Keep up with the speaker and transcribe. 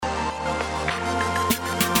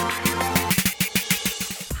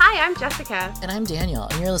I'm Jessica. And I'm Daniel,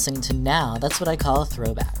 and you're listening to Now That's What I Call a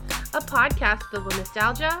Throwback, A podcast filled with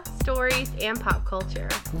nostalgia, stories, and pop culture.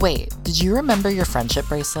 Wait, did you remember your friendship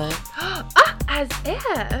bracelet? As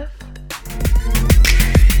if.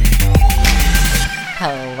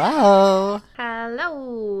 Hello!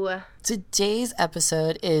 Hello! Today's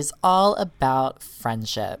episode is all about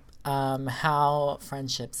friendship. How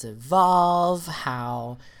friendships evolve,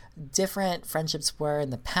 how different friendships were in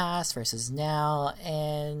the past versus now,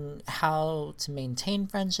 and how to maintain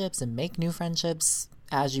friendships and make new friendships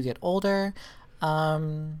as you get older.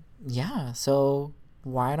 So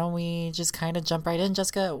why don't we just kind of jump right in?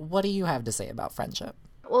 Jessica, what do you have to say about friendship?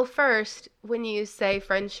 Well, first, when you say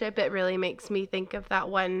friendship, it really makes me think of that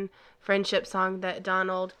one friendship song that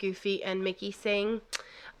Donald, Goofy, and Mickey sing.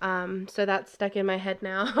 So that's stuck in my head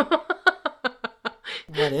now.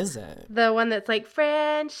 What is it? The one that's like,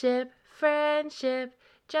 friendship, friendship,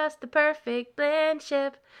 just the perfect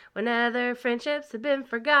blendship. When other friendships have been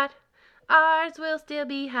forgot, ours will still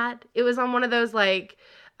be hot. It was on one of those like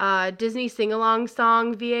Disney sing-along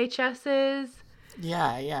song VHSs.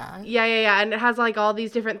 Yeah. Yeah. And it has like all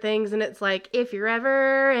these different things, and it's like, if you're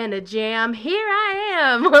ever in a jam, here I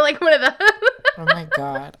am. Or like one of those. Oh my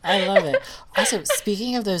god, I love it. Also,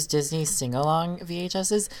 speaking of those Disney sing-along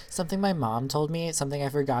VHSs, something my mom told me, something I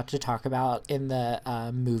forgot to talk about in the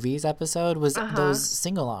movies episode, was those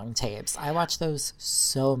sing-along tapes. I watched those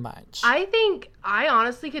so much. I think I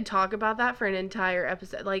honestly could talk about that for an entire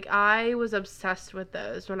episode. Like, I was obsessed with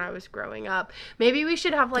those when I was growing up. Maybe we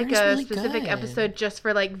should have like really specific good episode just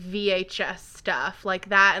for like VHS stuff, like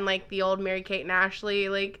that, and like the old Mary-Kate and Ashley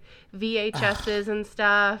like VHSs and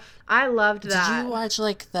stuff. I loved that. Did you watch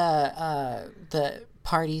like the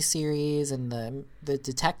party series and the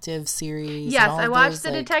detective series? Yes, and all I of watched those,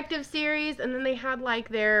 the detective series, and then they had like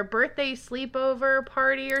their birthday sleepover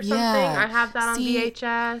party or something. Yeah. I have that on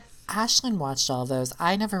VHS. Ashlyn watched all those.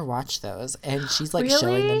 I never watched those, and she's like Really?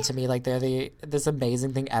 showing them to me like they're this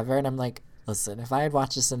amazing thing ever, and I'm like, listen, if I had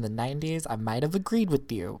watched this in the 90s, I might have agreed with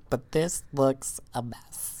you, but this looks a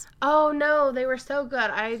mess. Oh, no, they were so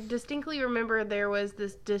good. I distinctly remember there was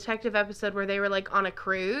this detective episode where they were, like, on a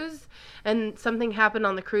cruise, and something happened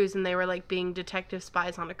on the cruise, and they were, like, being detective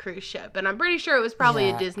spies on a cruise ship. And I'm pretty sure it was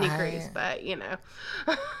probably a Disney cruise, but, you know.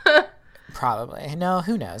 Probably. No,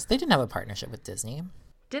 who knows? They didn't have a partnership with Disney.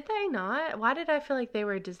 Did they not? Why did I feel like they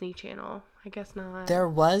were a Disney Channel? I guess not. There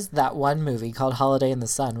was that one movie called Holiday in the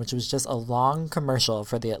Sun, which was just a long commercial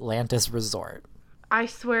for the Atlantis Resort. I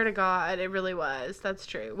swear to God, it really was. That's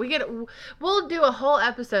true. We'll do a whole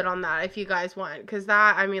episode on that if you guys want, because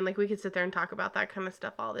that, I mean, like, we could sit there and talk about that kind of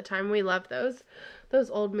stuff all the time. We love those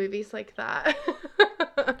old movies like that.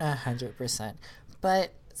 100%.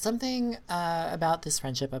 But something about this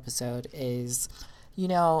friendship episode is, you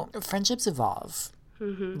know, friendships evolve.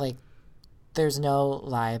 Mm-hmm. Like, there's no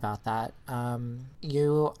lie about that.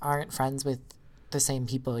 You aren't friends with the same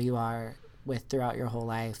people you are with throughout your whole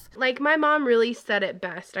life. Like, my mom really said it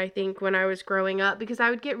best, I think, when I was growing up, because I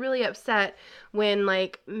would get really upset when,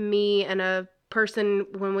 like, me and a person,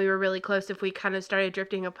 when we were really close, if we kind of started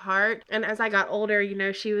drifting apart. And as I got older, you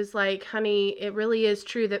know, she was like, honey, it really is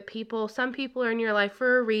true that some people are in your life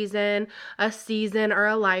for a reason, a season, or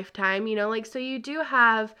a lifetime, you know, like, so you do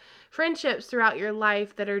have friendships throughout your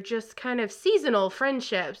life that are just kind of seasonal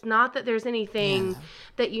friendships. Not that there's anything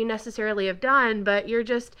that you necessarily have done, but you're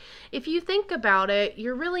just, if you think about it,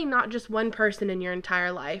 you're really not just one person in your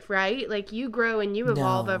entire life, right? Like, you grow and you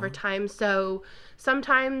evolve over time. So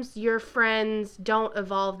sometimes your friends don't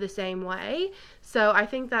evolve the same way. So I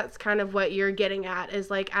think that's kind of what you're getting at, is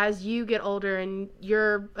like, as you get older and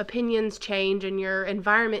your opinions change and your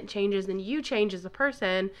environment changes and you change as a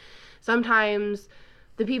person, sometimes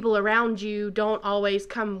the people around you don't always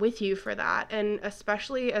come with you for that. And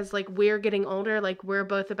especially as like we're getting older, like we're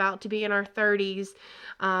both about to be in our 30s,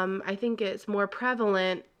 I think it's more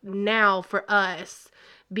prevalent now for us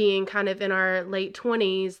being kind of in our late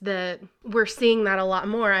 20s that we're seeing that a lot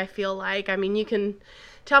more, I feel like. I mean, you can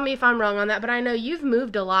tell me if I'm wrong on that, but I know you've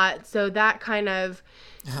moved a lot, so that kind of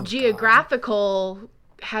geographical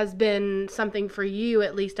has been something for you,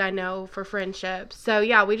 at least I know, for friendships. So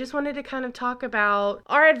yeah, we just wanted to kind of talk about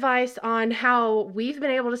our advice on how we've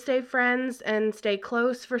been able to stay friends and stay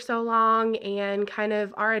close for so long, and kind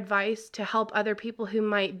of our advice to help other people who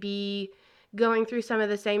might be going through some of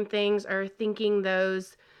the same things or thinking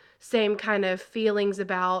those same kind of feelings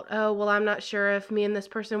about, oh, well, I'm not sure if me and this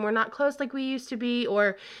person, we're not close like we used to be,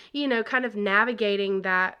 or, you know, kind of navigating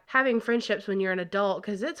that, having friendships when you're an adult,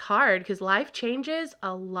 because it's hard, because life changes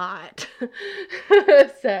a lot.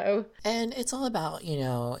 And it's all about, you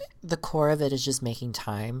know, the core of it is just making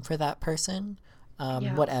time for that person.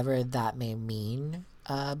 whatever that may mean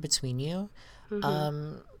between you.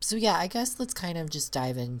 So yeah, I guess let's kind of just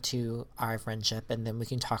dive into our friendship, and then we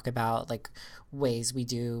can talk about like ways we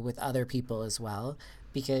do with other people as well,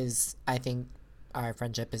 because I think our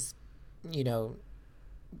friendship is, you know,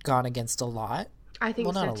 gone against a lot. I think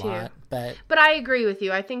well, so not a too. lot, but I agree with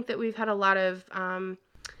you. I think that we've had a lot of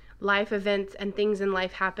life events and things in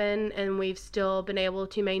life happen, and we've still been able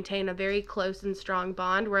to maintain a very close and strong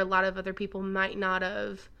bond where a lot of other people might not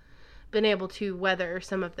have been able to weather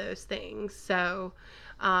some of those things. So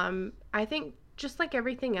I think just like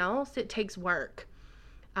everything else, it takes work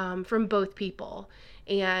from both people.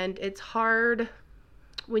 And it's hard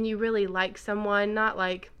when you really like someone, not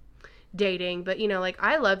like dating, but, you know, like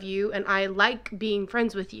I love you and I like being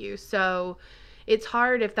friends with you. So it's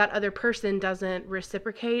hard if that other person doesn't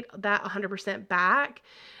reciprocate that 100% back.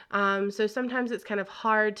 So sometimes it's kind of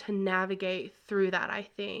hard to navigate through that, I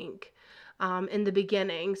think. In the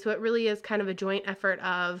beginning. So it really is kind of a joint effort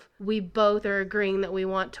of we both are agreeing that we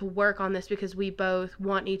want to work on this because we both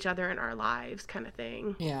want each other in our lives kind of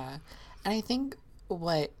thing. Yeah. And I think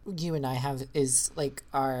what you and I have is like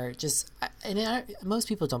our just, and most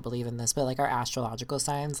people don't believe in this, but like our astrological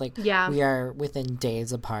signs, like we are within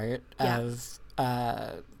days apart of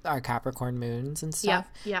our Capricorn moons and stuff.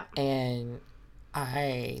 Yeah. And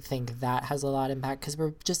I think that has a lot of impact because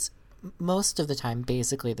we're just most of the time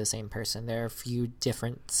basically the same person. There are a few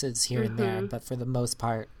differences here and there, but for the most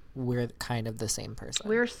part we're kind of the same person.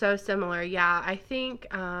 We're so similar. Yeah, I think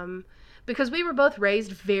because we were both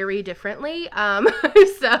raised very differently. I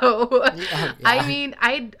mean,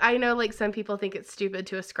 I know like some people think it's stupid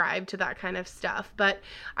to ascribe to that kind of stuff, but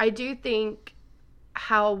I do think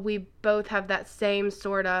how we both have that same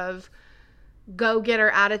sort of go-getter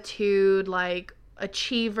attitude, like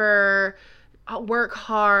achiever, work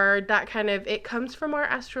hard, that kind of, it comes from our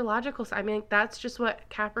astrological side. I mean, that's just what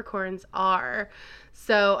Capricorns are.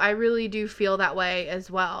 So I really do feel that way as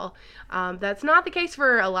well. That's not the case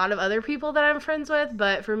for a lot of other people that I'm friends with,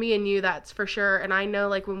 but for me and you, that's for sure. And I know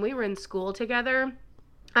like when we were in school together,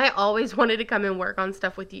 I always wanted to come and work on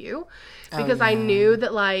stuff with you because I knew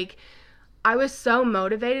that like I was so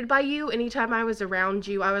motivated by you. Anytime I was around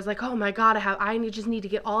you, I was like, oh my God, just need to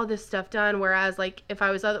get all of this stuff done. Whereas like if I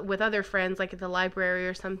was with other friends, like at the library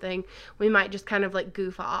or something, we might just kind of like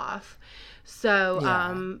goof off.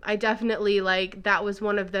 So I definitely like, that was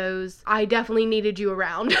one of those, I definitely needed you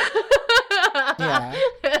around.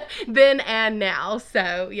 Then and now.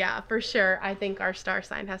 So yeah, for sure. I think our star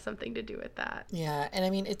sign has something to do with that. Yeah. And I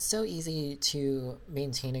mean, it's so easy to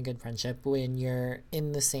maintain a good friendship when you're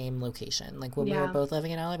in the same location. Like when we were both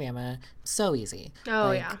living in Alabama, so easy. Oh,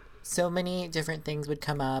 like, so many different things would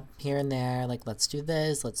come up here and there. Like, let's do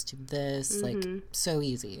this. Like, so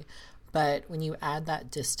easy. But when you add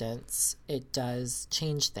that distance, it does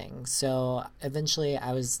change things. So eventually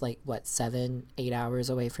I was like, 7-8 hours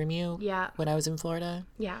away from you when I was in Florida.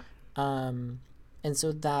 Yeah. And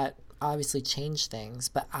so that obviously changed things.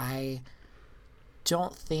 But I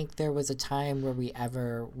don't think there was a time where we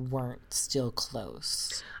ever weren't still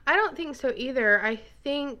close. I don't think so either. I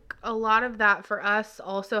think a lot of that for us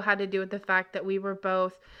also had to do with the fact that we were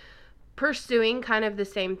both pursuing kind of the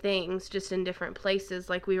same things, just in different places.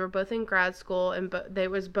 Like we were both in grad school and they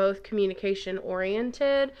was both communication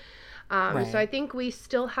oriented. So I think we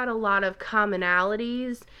still had a lot of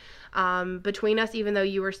commonalities between us, even though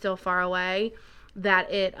you were still far away,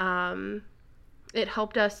 that it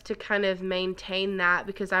helped us to kind of maintain that,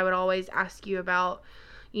 because I would always ask you about,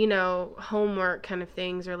 you know, homework kind of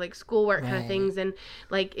things or like schoolwork kind of things. And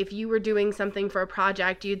like if you were doing something for a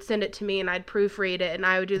project, you'd send it to me and I'd proofread it and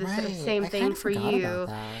I would do the same thing for you.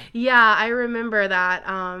 Yeah, I remember that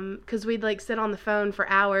because we'd like sit on the phone for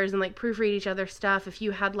hours and like proofread each other's stuff. If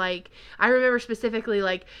you had like, I remember specifically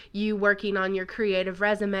like you working on your creative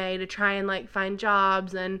resume to try and like find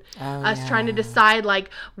jobs, and us trying to decide like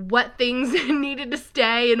what things needed to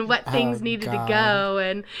stay and what things needed to go.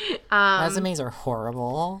 And resumes are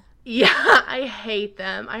horrible. Yeah, I hate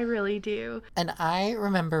them. I really do. And I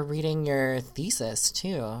remember reading your thesis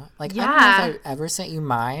too. Like, I don't know if I ever sent you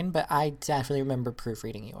mine, but I definitely remember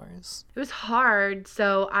proofreading yours. It was hard.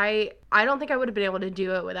 So I don't think I would have been able to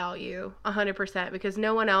do it without you 100%, because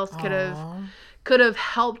no one else could have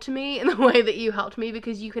helped me in the way that you helped me,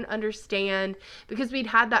 because you can understand, because we'd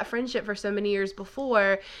had that friendship for so many years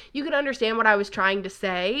before, you could understand what I was trying to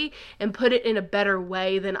say and put it in a better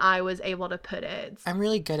way than I was able to put it. I'm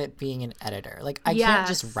really good at being an editor. Like, I can't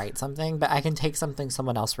just write something, but I can take something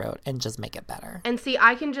someone else wrote and just make it better. And see,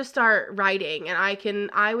 I can just start writing, and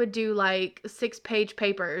I would do like 6-page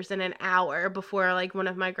papers in an hour before like one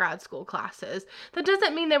of my grad school classes. That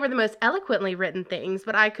doesn't mean they were the most eloquently written things,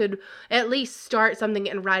 but I could at least start something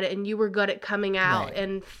and write it, and you were good at coming out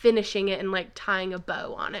and finishing it and like tying a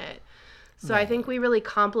bow on it. So I think we really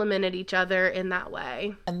complemented each other in that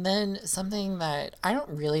way. And then something that I don't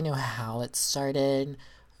really know how it started,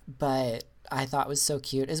 but I thought was so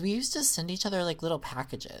cute is we used to send each other like little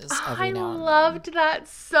packages every now and then. I loved that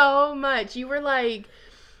so much. You were like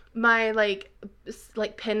my like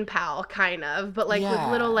pen pal kind of, but like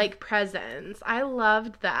with little like presents. I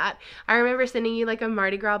loved that. I remember sending you like a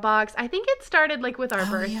Mardi Gras box. I think it started like with our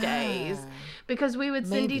birthdays, because we would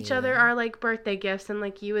send each other our like birthday gifts, and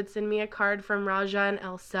like you would send me a card from Raja and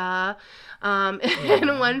Elsa,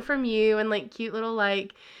 and one from you, and like cute little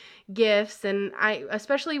like gifts. And I,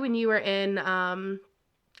 especially when you were in LA,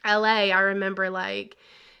 I remember like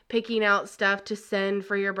picking out stuff to send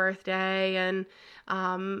for your birthday, and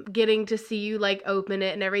getting to see you like open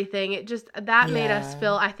it and everything. It just, that made us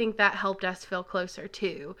feel, I think that helped us feel closer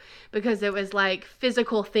too, because it was like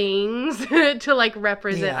physical things to like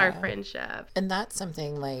represent our friendship. And that's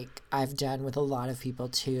something like I've done with a lot of people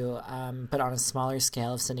too, but on a smaller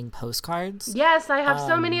scale, of sending postcards. Yes, I have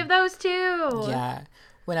so many of those too. Yeah.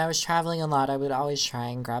 When I was traveling a lot, I would always try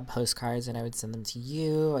and grab postcards, and I would send them to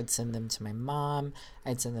you. I'd send them to my mom.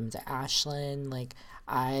 I'd send them to Ashlyn. Like,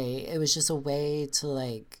 it was just a way to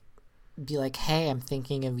like be like, hey, I'm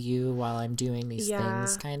thinking of you while I'm doing these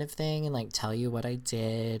things, kind of thing, and like tell you what I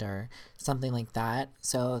did or something like that.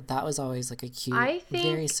 So that was always like a cute,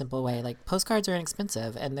 very simple way. Like, postcards are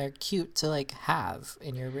inexpensive and they're cute to like have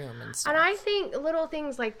in your room and stuff. And I think little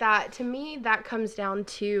things like that, to me, that comes down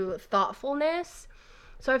to thoughtfulness.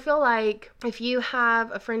 So I feel like if you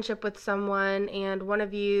have a friendship with someone and one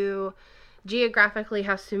of you geographically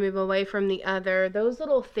has to move away from the other, those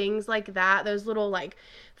little things like that, those little like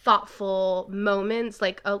thoughtful moments,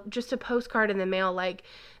 like just a postcard in the mail, like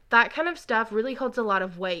that kind of stuff really holds a lot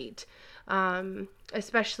of weight,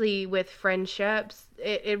 especially with friendships.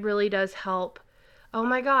 It really does help. Oh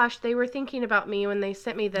my gosh, they were thinking about me when they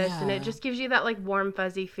sent me this, and it just gives you that like warm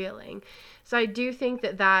fuzzy feeling. So I do think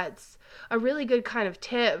that that's a really good kind of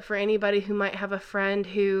tip for anybody who might have a friend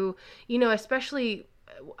who, you know, especially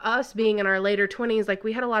us being in our later 20s, like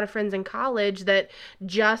we had a lot of friends in college that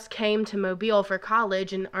just came to Mobile for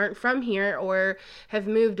college and aren't from here or have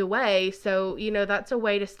moved away. So, you know, that's a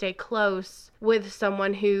way to stay close with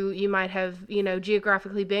someone who you might have, you know,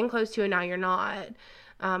 geographically been close to and now you're not.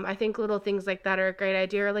 I think little things like that are a great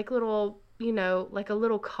idea, or like little, you know, like a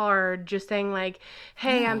little card just saying like,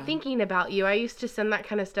 hey, I'm thinking about you. I used to send that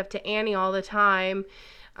kind of stuff to Annie all the time.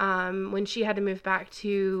 When she had to move back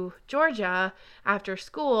to Georgia after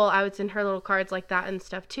school, I would send her little cards like that and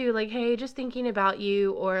stuff too. Like, hey, just thinking about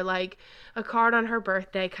you, or like a card on her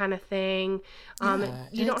birthday kind of thing.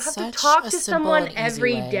 You don't have to talk to someone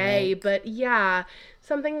every day, but yeah,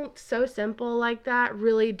 something so simple like that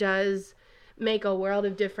really does make a world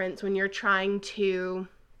of difference when you're trying to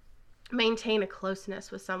maintain a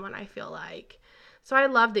closeness with someone, I feel like. So I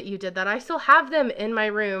love that you did that. I still have them in my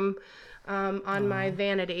room on my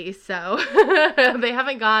vanity, so they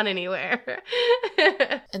haven't gone anywhere.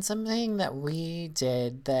 And something that we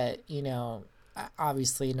did that, you know,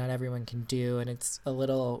 obviously not everyone can do, and it's a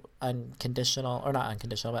little unconditional, or not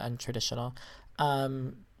unconditional, but untraditional.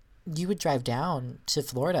 You would drive down to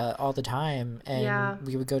Florida all the time, and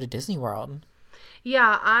we would go to Disney World.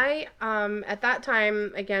 Yeah, I at that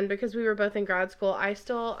time, again, because we were both in grad school, I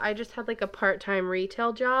just had like a part-time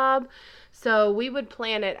retail job. So we would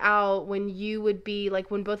plan it out when you would be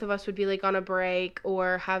like, when both of us would be like on a break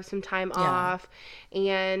or have some time off.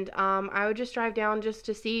 And I would just drive down just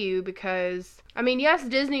to see you, because I mean, yes,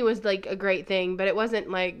 Disney was like a great thing, but it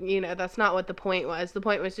wasn't like, you know, that's not what the point was. The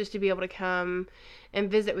point was just to be able to come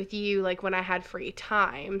and visit with you like when I had free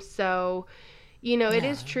time. So, you know, it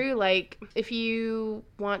is true. Like, if you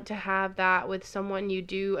want to have that with someone, you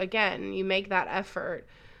do, again, you make that effort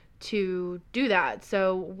to do that.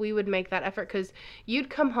 So we would make that effort, because you'd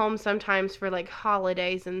come home sometimes for like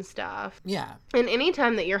holidays and stuff. Yeah. And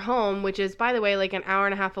anytime that you're home, which is, by the way, like an hour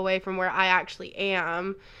and a half away from where I actually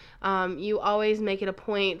am, you always make it a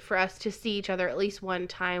point for us to see each other at least one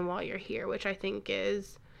time while you're here, which I think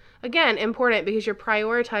is, again, important, because you're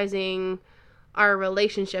prioritizing our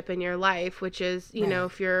relationship in your life, which is, you know,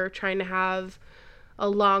 if you're trying to have a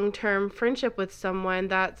long-term friendship with someone,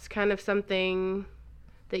 that's kind of something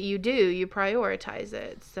that you prioritize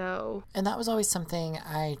it. So, and that was always something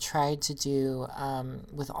I tried to do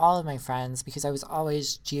with all of my friends, because I was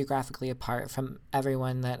always geographically apart from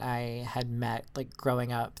everyone that I had met, like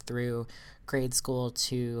growing up through grade school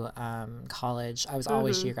to college. I was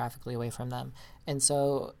always geographically away from them. And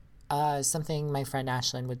so something my friend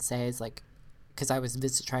Ashlyn would say is like, because I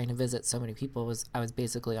was trying to visit so many people, was I was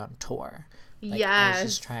basically on tour. Like, I was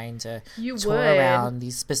just trying to tour around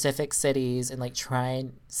these specific cities and like try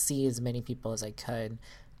and see as many people as I could.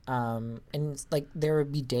 And like there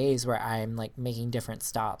would be days where I'm like making different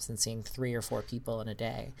stops and seeing 3 or 4 people in a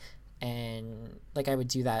day. And like I would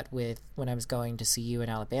do that with when I was going to see you in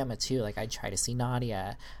Alabama too. Like I'd try to see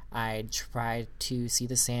Nadia, I'd try to see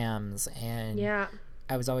the Sams, and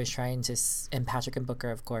I was always trying to, and Patrick and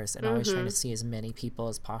Booker, of course, and always trying to see as many people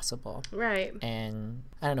as possible. Right. And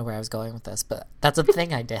I don't know where I was going with this, but that's a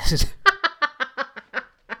thing I did.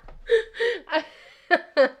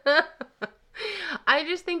 I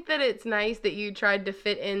just think that it's nice that you tried to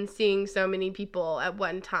fit in seeing so many people at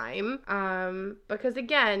one time. Because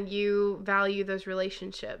again, you value those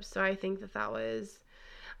relationships. So I think that was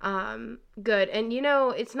good. And you know,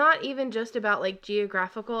 it's not even just about like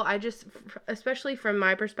geographical. I just, especially from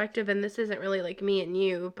my perspective, and this isn't really like me and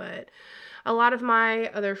you, but a lot of my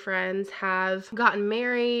other friends have gotten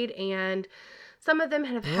married, and some of them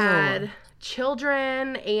have had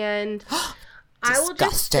children, and I will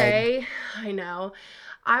just say, I know,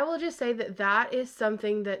 I will just say that is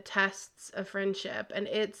something that tests a friendship, and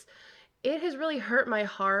it has really hurt my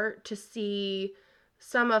heart to see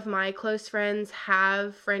some of my close friends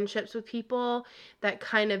have friendships with people that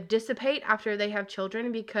kind of dissipate after they have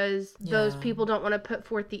children, because those people don't want to put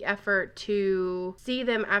forth the effort to see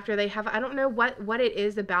them after they have. I don't know what it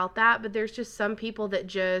is about that, but there's just some people that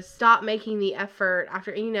just stop making the effort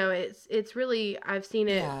after, you know, it's really, I've seen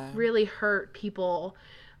it really hurt people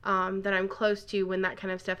that I'm close to when that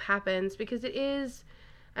kind of stuff happens, because it is,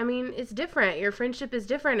 I mean, it's different. Your friendship is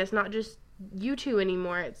different. It's not just you two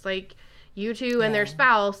anymore. It's like you two and their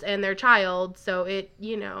spouse and their child. So it,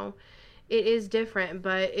 you know, it is different,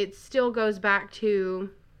 but it still goes back to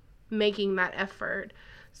making that effort.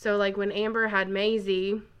 So like when Amber had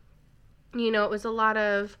Maisie, you know, it was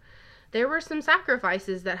there were some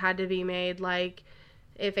sacrifices that had to be made. Like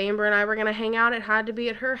if Amber and I were going to hang out, it had to be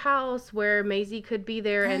at her house where Maisie could be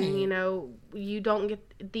there. Right. And, you know, you don't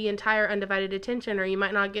get the entire undivided attention, or you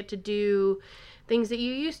might not get to do things that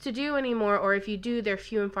you used to do anymore, or if you do, they're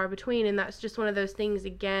few and far between. And that's just one of those things,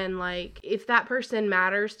 again, like if that person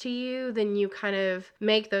matters to you, then you kind of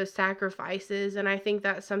make those sacrifices. And I think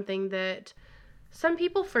that's something that some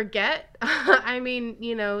people forget. I mean,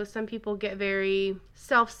 you know, some people get very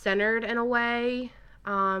self-centered in a way,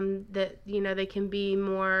 that, you know, they can be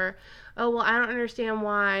more, oh, well, I don't understand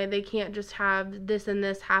why they can't just have this and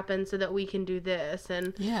this happen so that we can do this.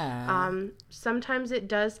 And sometimes it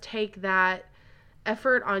does take that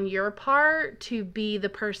effort on your part to be the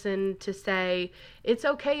person to say, it's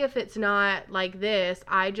okay if it's not like this,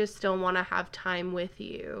 I just still want to have time with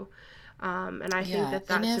you. And I think that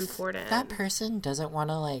that's important. That person doesn't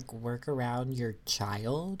want to like work around your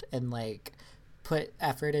child and like put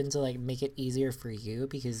effort into like make it easier for you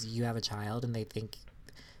because you have a child and they think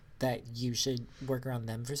that you should work around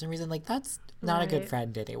them for some reason, like that's not a good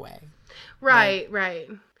friend anyway. Right.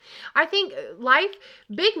 I think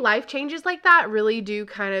big life changes like that really do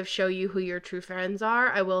kind of show you who your true friends are.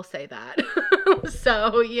 I will say that.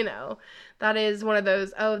 So, you know, that is one of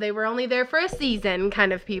those, oh, they were only there for a season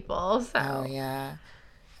kind of people. So. Oh, yeah.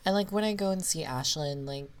 And like when I go and see Ashlyn,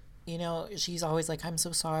 like, you know, she's always like, I'm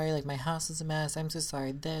so sorry. Like my house is a mess. I'm so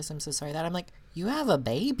sorry this. I'm so sorry that. I'm like, you have a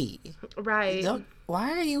baby. Right.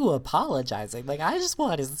 Why are you apologizing? Like, I just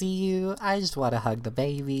want to see you. I just want to hug the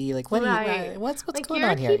baby. Like, what's like, going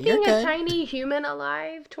on here? You're keeping a tiny human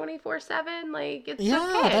alive 24/7. Like, it's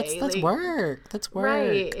okay. That's work. That's work.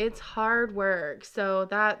 Right. It's hard work. So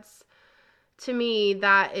that's, to me,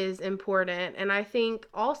 that is important. And I think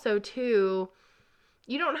also, too,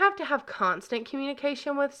 you don't have to have constant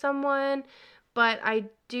communication with someone, but I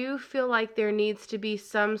do feel like there needs to be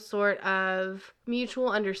some sort of mutual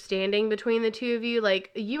understanding between the two of you. Like,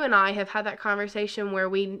 you and I have had that conversation where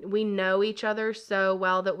we know each other so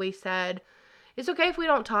well that we said, it's okay if we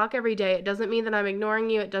don't talk every day. It doesn't mean that I'm ignoring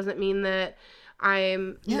you. It doesn't mean that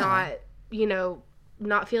I'm not, you know,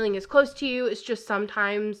 not feeling as close to you. It's just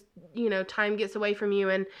sometimes, you know, time gets away from you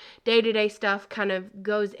and day-to-day stuff kind of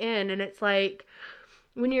goes in, and it's like,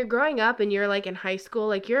 when you're growing up and you're like in high school,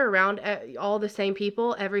 like you're around all the same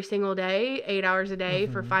people every single day, 8 hours a day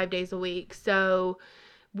for 5 days a week. So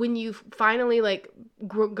when you finally like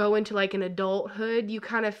go into like an adulthood, you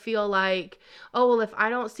kind of feel like, oh, well, if I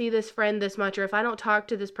don't see this friend this much, or if I don't talk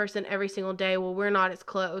to this person every single day, well, we're not as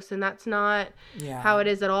close. And that's not how it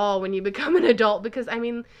is at all when you become an adult, because I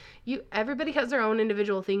mean, everybody has their own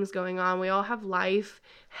individual things going on. We all have life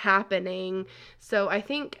happening. So I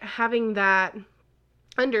think having that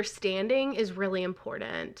understanding is really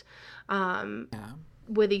important.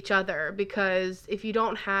 With each other, because if you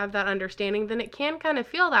don't have that understanding, then it can kind of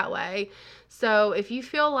feel that way. So if you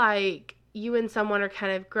feel like you and someone are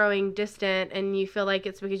kind of growing distant and you feel like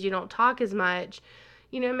it's because you don't talk as much,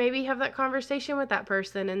 maybe have that conversation with that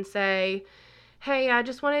person and say, hey, I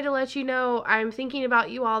just wanted to let you know I'm thinking about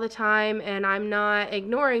you all the time and I'm not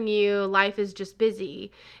ignoring you. Life is just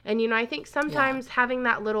busy. And, I think sometimes having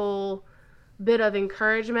that little bit of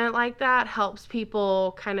encouragement like that helps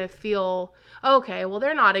people kind of feel, okay, well,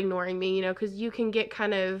 they're not ignoring me, because you can get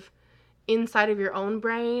kind of inside of your own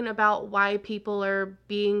brain about why people are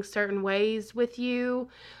being certain ways with you,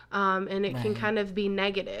 and it can kind of be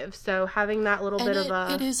negative. So having that little bit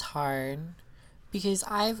of it is hard, because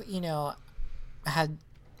I've, had,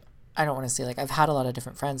 I don't want to say like I've had a lot of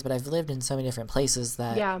different friends, but I've lived in so many different places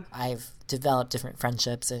that I've developed different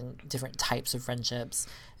friendships and different types of friendships,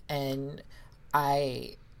 and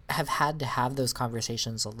I have had to have those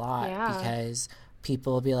conversations a lot because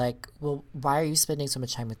people will be like, well, why are you spending so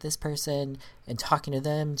much time with this person and talking to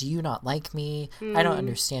them? Do you not like me? I don't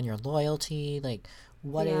understand your loyalty. Like,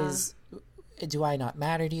 do I not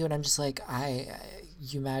matter to you? And I'm just like,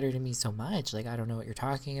 you matter to me so much. Like, I don't know what you're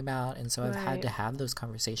talking about. And so I've had to have those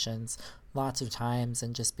conversations lots of times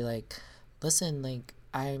and just be like, listen, like,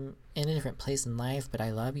 I'm in a different place in life, but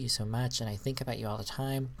I love you so much and I think about you all the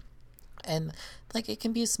time. And like it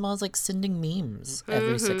can be as small as like sending memes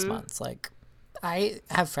every 6 months. Like I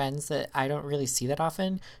have friends that I don't really see that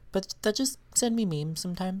often, but that just send me memes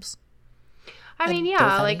sometimes. I mean,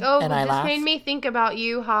 yeah, like, oh, this made me think about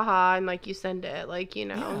you, haha, and like you send it, like, It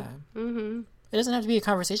doesn't have to be a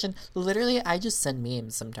conversation. Literally, I just send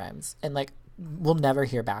memes sometimes, and like we'll never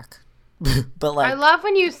hear back. But like, I love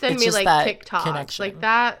when you send me like TikToks, connection. like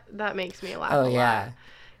that makes me laugh. Oh yeah.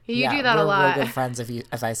 You do that a lot. We're good friends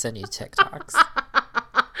if I send you TikToks.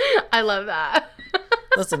 I love that.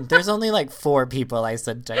 Listen, there's only like 4 people I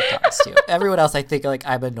send TikToks to. Everyone else I think like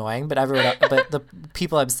I'm annoying, but but the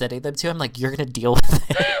people I'm sending them to, I'm like, you're gonna deal with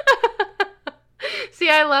it. See,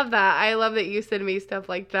 I love that. I love that you send me stuff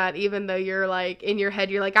like that, even though you're like in your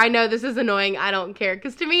head, you're like, I know this is annoying. I don't care,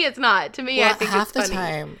 because to me, it's not. To me, I think it's funny. Half the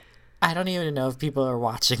time, I don't even know if people are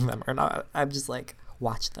watching them or not. I'm just like,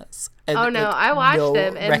 watch this. And, I watch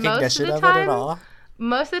them, and most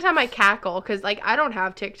of the time I cackle because like I don't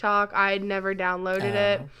have TikTok. I never downloaded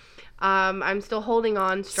it. I'm still holding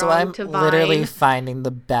on strong to Vine. So I'm literally finding the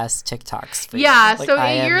best TikToks for you. Yeah, like, so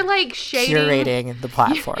you're like shading, curating the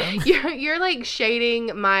platform. You're like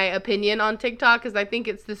shading my opinion on TikTok because I think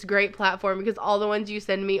it's this great platform because all the ones you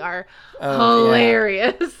send me are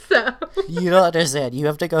hilarious. Yeah. So you don't understand. You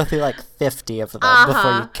have to go through like 50 of them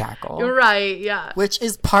before you cackle. Right, yeah. Which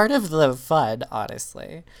is part of the fun,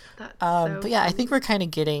 honestly. That's but yeah, I think we're kind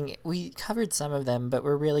of we covered some of them, but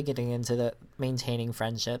we're really getting into the maintaining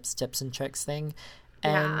friendships, tips and tricks thing.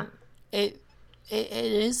 And it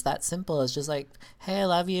is that simple. It's just like, hey, I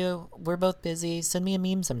love you. We're both busy. Send me a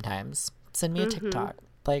meme sometimes. Send me a TikTok.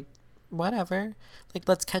 Like, whatever. Like,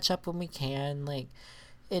 let's catch up when we can. Like,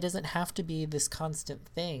 it doesn't have to be this constant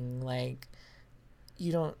thing. Like,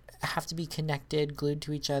 you don't have to be connected, glued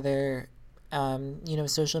to each other.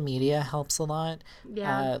 Social media helps a lot.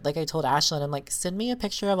 Yeah. Like I told Ashlyn, I'm like, send me a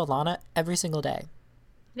picture of Alana every single day.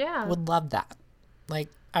 Yeah. Would love that. Like,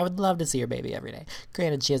 I would love to see your baby every day.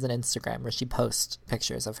 Granted, she has an Instagram where she posts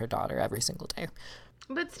pictures of her daughter every single day.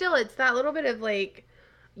 But still, it's that little bit of like,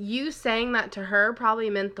 you saying that to her probably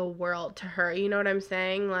meant the world to her. You know what I'm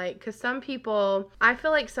saying? Like, because some people, I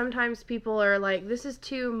feel like sometimes people are like, this is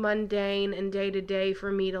too mundane and day to day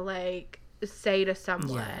for me to like say to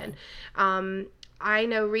someone. I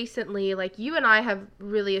know recently, like, you and I have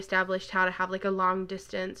really established how to have like a long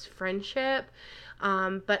distance friendship.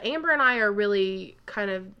 But Amber and I are really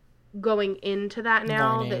kind of going into that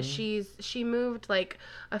now. Learning. That she moved like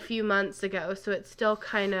a few months ago, so it's still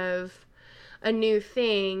kind of a new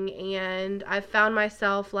thing, and I found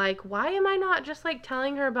myself like, why am I not just like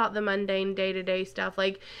telling her about the mundane day-to-day stuff?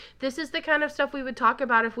 Like, this is the kind of stuff we would talk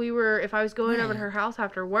about if I was going over to her house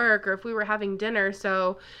after work, or if we were having dinner.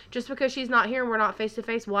 So just because she's not here and we're not face to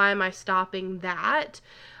face, why am I stopping that?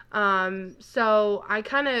 So I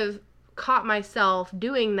kind of caught myself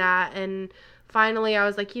doing that, and finally I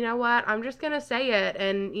was like, you know what, I'm just gonna say it.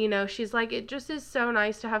 And she's like, it just is so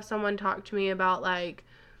nice to have someone talk to me about like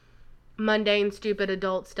mundane stupid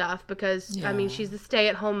adult stuff, because I mean, she's a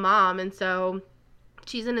stay-at-home mom, and so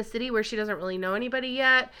she's in a city where she doesn't really know anybody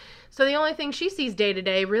yet, so the only thing she sees day to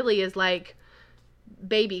day really is like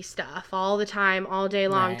baby stuff all the time, all day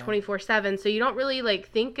long, 24/7. So you don't really like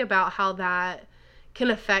think about how that can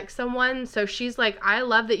affect someone. So she's like, I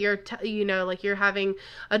love that you're like you're having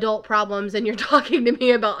adult problems and you're talking to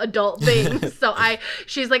me about adult things. So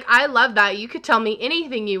she's like, I love that. You could tell me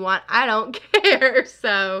anything you want, I don't care.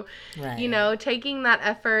 So taking that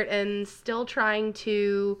effort and still trying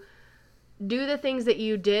to do the things that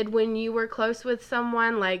you did when you were close with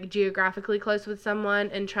someone, like geographically close with someone,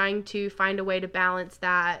 and trying to find a way to balance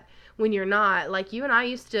that when you're not. Like, you and I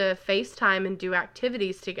used to FaceTime and do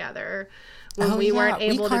activities together when we weren't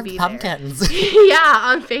able to be pumpkins. There. Yeah,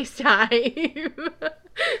 on FaceTime.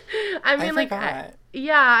 I mean,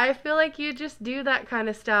 I feel like you just do that kind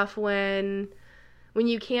of stuff when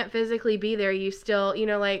you can't physically be there. You still,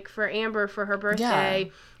 like for Amber, for her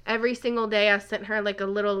birthday, every single day I sent her like a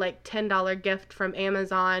little like $10 gift from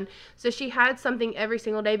Amazon. So she had something every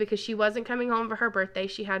single day because she wasn't coming home for her birthday.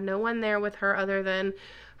 She had no one there with her other than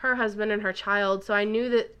her husband and her child. So I knew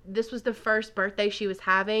that this was the first birthday she was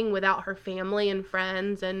having without her family and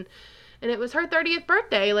friends. And it was her 30th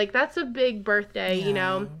birthday. Like, that's a big birthday,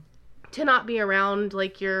 to not be around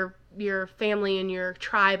like your family and your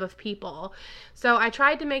tribe of people. So I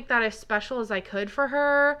tried to make that as special as I could for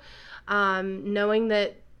her, knowing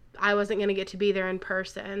that I wasn't going to get to be there in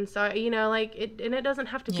person. So, like, it doesn't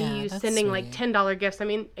have to be you sending sweet. Like $10 gifts. I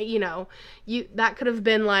mean, that could have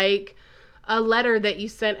been like a letter that you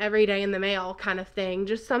sent every day in the mail kind of thing.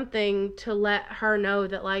 Just something to let her know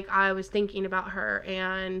that, like, I was thinking about her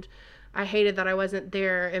and I hated that I wasn't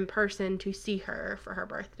there in person to see her for her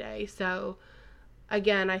birthday. So,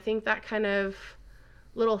 again, I think that kind of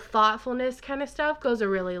little thoughtfulness kind of stuff goes a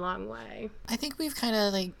really long way. I think we've kind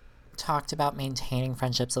of, like, talked about maintaining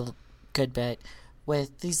friendships a good bit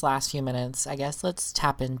with these last few minutes. I guess let's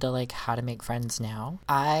tap into like how to make friends now.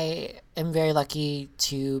 I am very lucky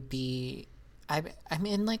to be I'm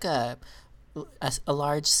in like a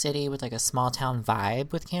large city with like a small town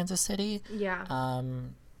vibe with Kansas City.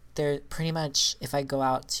 They're pretty much, if I go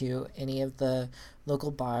out to any of the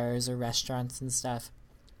local bars or restaurants and stuff,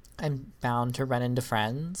 I'm bound to run into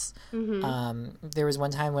friends. There was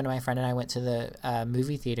one time when my friend and I went to the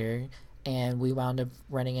movie theater, and we wound up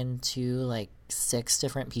running into like 6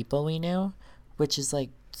 different people we knew, which is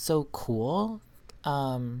like so cool.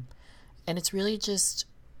 And it's really just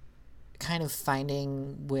kind of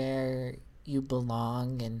finding where you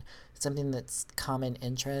belong and something that's common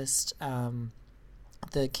interest.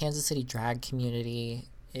 The Kansas City drag community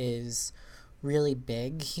is really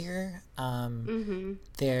big here.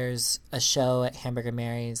 There's a show at Hamburger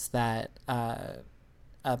Mary's that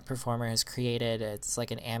a performer has created. It's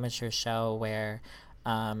like an amateur show where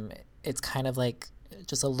it's kind of like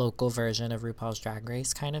just a local version of RuPaul's Drag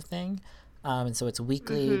Race kind of thing. And so it's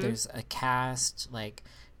weekly. There's a cast. Like,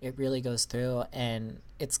 it really goes through, and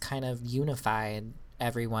it's kind of unified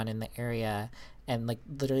everyone in the area. And like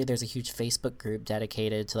literally there's a huge Facebook group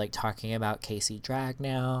dedicated to like talking about KC drag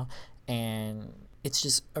now, and it's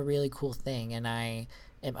just a really cool thing. And I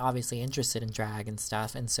am obviously interested in drag and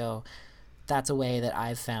stuff, and so that's a way that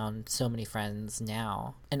I've found so many friends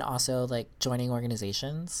now. And also like joining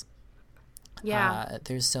organizations.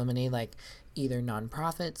 There's so many like either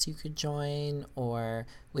nonprofits you could join, or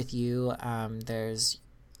with you there's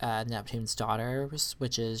Neptune's Daughters,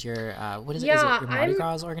 which is your what is it? Is it your Mardi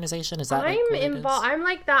Gras organization? Is that I'm involved? I'm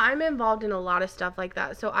like that. I'm involved in a lot of stuff like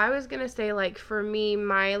that. So I was gonna say, like, for me,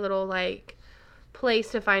 my little like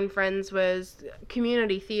place to find friends was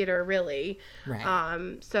community theater, really.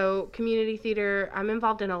 Right. So community theater, I'm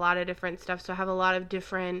involved in a lot of different stuff. So I have a lot of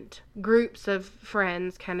different groups of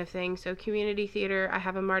friends kind of thing. So community theater, I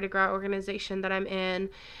have a Mardi Gras organization that I'm in.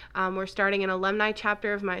 We're starting an alumni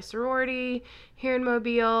chapter of my sorority here in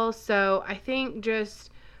Mobile. So I think just,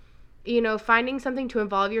 finding something to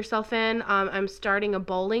involve yourself in. I'm starting a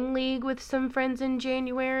bowling league with some friends in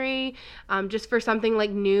January, just for something like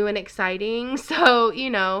new and exciting. So,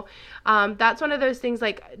 that's one of those things.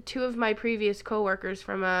 Like, 2 of my previous coworkers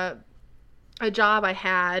from a job I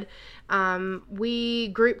had, we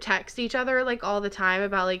group text each other like all the time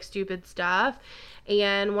about like stupid stuff.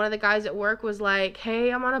 And one of the guys at work was like,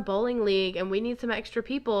 "Hey, I'm on a bowling league and we need some extra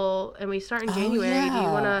people and we start in January.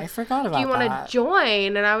 Oh, yeah. I forgot about do you want to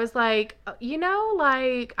join?" And I was like,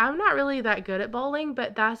 like, I'm not really that good at bowling,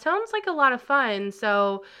 but that sounds like a lot of fun.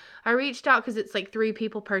 So I reached out because it's like 3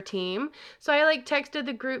 people per team. So I like texted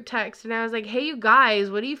the group text and I was like, hey, you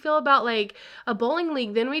guys, what do you feel about like a bowling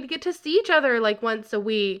league? Then we'd get to see each other like once a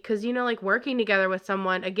week. Because, you know, like working together with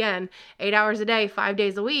someone, again, 8 hours a day, 5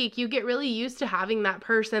 days a week, you get really used to having that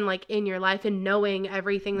person like in your life and knowing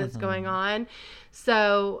everything that's going on.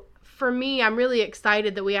 So for me, I'm really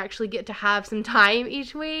excited that we actually get to have some time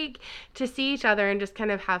each week to see each other and just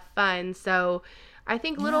kind of have fun. So I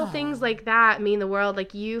think little things like that mean the world.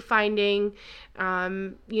 Like you finding,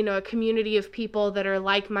 you know, a community of people that are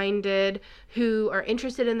like-minded, who are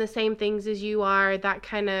interested in the same things as you are, that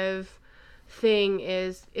kind of thing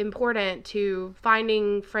is important to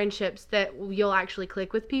finding friendships that you'll actually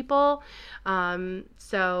click with people.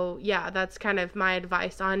 So yeah, that's kind of my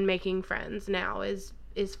advice on making friends now is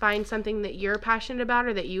find something that you're passionate about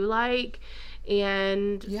or that you like,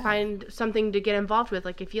 and find something to get involved with.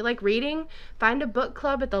 Like if you like reading, find a book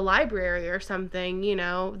club at the library or something, you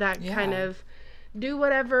know, that kind of do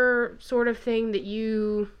whatever sort of thing that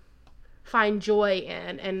you find joy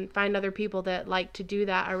in, and find other people that like to do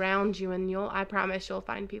that around you, and I promise you'll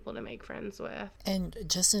find people to make friends with. And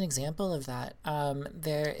just an example of that,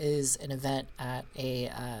 there is an event at a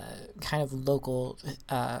kind of local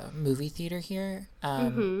movie theater here,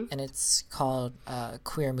 and it's called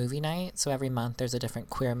Queer Movie Night. So every month there's a different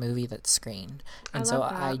queer movie that's screened, and so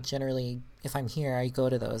I generally, if I'm here, I go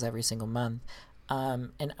to those every single month.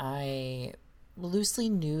 And I loosely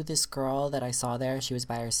knew this girl that I saw there. She was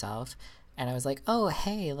by herself, and I was like, oh,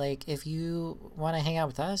 hey, like if you want to hang out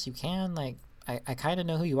with us, you can. Like I kind of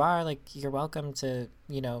know who you are, like you're welcome to,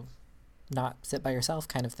 you know, not sit by yourself,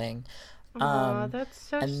 kind of thing. Oh, that's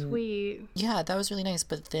so sweet. Yeah, that was really nice.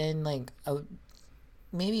 But then like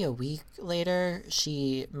maybe a week later,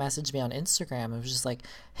 she messaged me on Instagram. It was just like,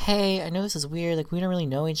 hey, I know this is weird, like we don't really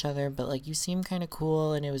know each other, but like you seem kind of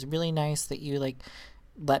cool, and it was really nice that you like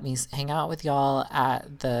let me hang out with y'all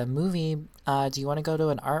at the movie. Do you want to go to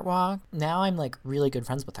an art walk? Now I'm like really good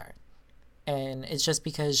friends with her, and it's just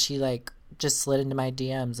because she like just slid into my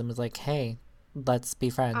DMs and was like, hey, let's be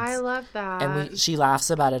friends. I love that. And she laughs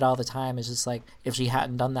about it all the time. It's just like, if she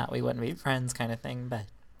hadn't done that, we wouldn't be friends, kind of thing. But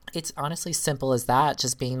it's honestly simple as that,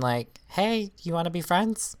 just being like, hey, you want to be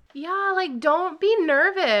friends? Yeah, like don't be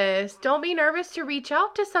nervous to reach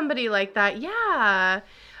out to somebody like that. Yeah,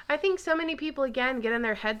 I think so many people, again, get in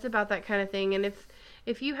their heads about that kind of thing. And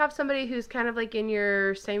if you have somebody who's kind of like in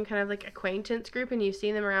your same kind of like acquaintance group, and you've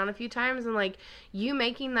seen them around a few times, and like you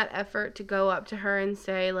making that effort to go up to her and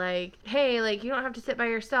say like, hey, like you don't have to sit by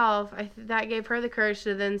yourself, that gave her the courage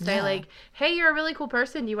to then say like, hey, you're a really cool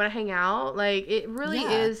person, do you want to hang out? Like it really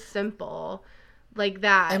is simple like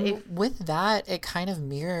that. And with that, it kind of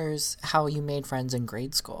mirrors how you made friends in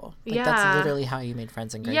grade school. Like that's literally how you made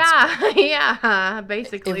friends in grade school. Yeah,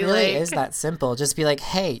 basically. It really is that simple. Just be like,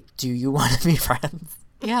 hey, do you want to be friends?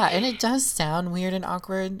 Yeah, and it does sound weird and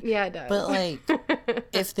awkward. Yeah, it does. But like,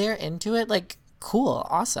 if they're into it, like, cool,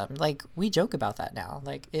 awesome. Like, we joke about that now.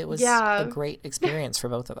 Like, it was a great experience for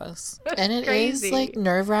both of us. And it is like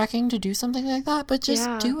nerve-wracking to do something like that, but just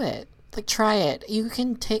do it. Like, try it. You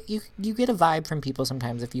can take you get a vibe from people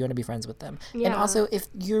sometimes if you want to be friends with them. Yeah. And also,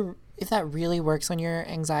 if that really works on your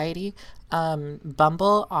anxiety,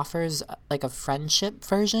 Bumble offers like a friendship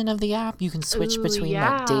version of the app. You can switch between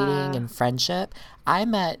like dating and friendship. I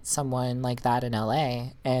met someone like that in LA,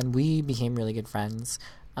 and we became really good friends.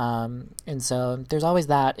 And so there's always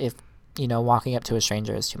that if, you know, walking up to a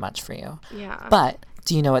stranger is too much for you. Yeah. But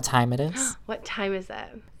do you know what time it is? What time is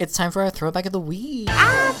it? It's time for our Throwback of the Week.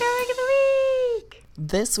 Throwback of the Week!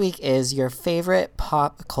 This week is your favorite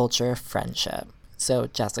pop culture friendship. So,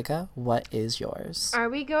 Jessica, what is yours? Are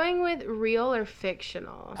we going with real or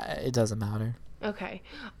fictional? It doesn't matter. Okay.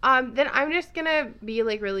 Then I'm just going to be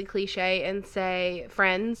like really cliche and say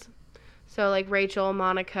Friends. So like Rachel,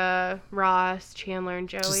 Monica, Ross, Chandler, and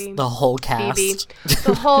Joey. Just the whole cast. Phoebe.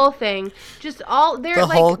 The whole thing. Just all the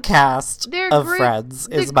whole cast of Friends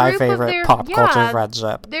is my favorite pop culture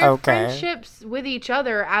friendship. Their friendships with each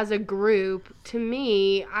other as a group, to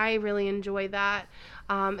me, I really enjoy that.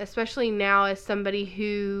 Especially now as somebody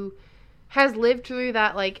who has lived through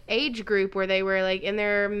that like age group where they were like in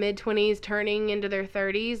their mid-20s turning into their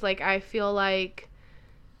 30s. Like I feel like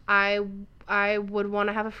I would want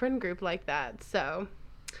to have a friend group like that. So,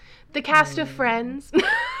 the cast of Friends.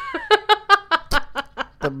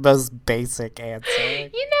 The most basic answer. You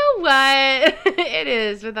know what? It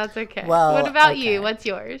is, but that's okay. Well, what about you? What's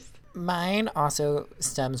yours? Mine also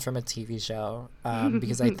stems from a TV show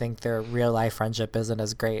because I think their real life friendship isn't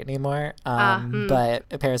as great anymore. But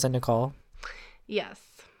Paris and Nicole. Yes.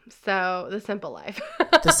 So, The Simple Life.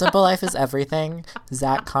 The Simple Life is everything.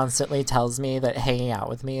 Zach constantly tells me that hanging out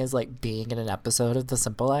with me is like being in an episode of The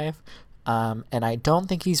Simple Life. And I don't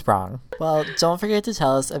think he's wrong. Well, don't forget to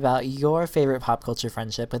tell us about your favorite pop culture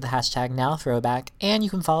friendship with the hashtag #NowThrowback, and you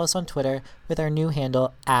can follow us on Twitter with our new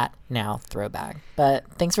handle @NowThrowback. But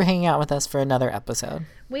thanks for hanging out with us for another episode.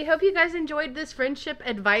 We hope you guys enjoyed this friendship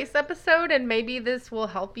advice episode, and maybe this will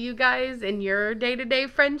help you guys in your day-to-day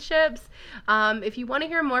friendships. If you want to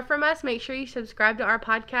hear more from us, make sure you subscribe to our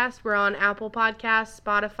podcast. We're on Apple Podcasts,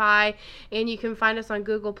 Spotify, and you can find us on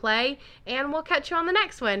Google Play. And we'll catch you on the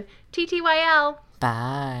next one. TTYL.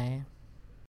 Bye.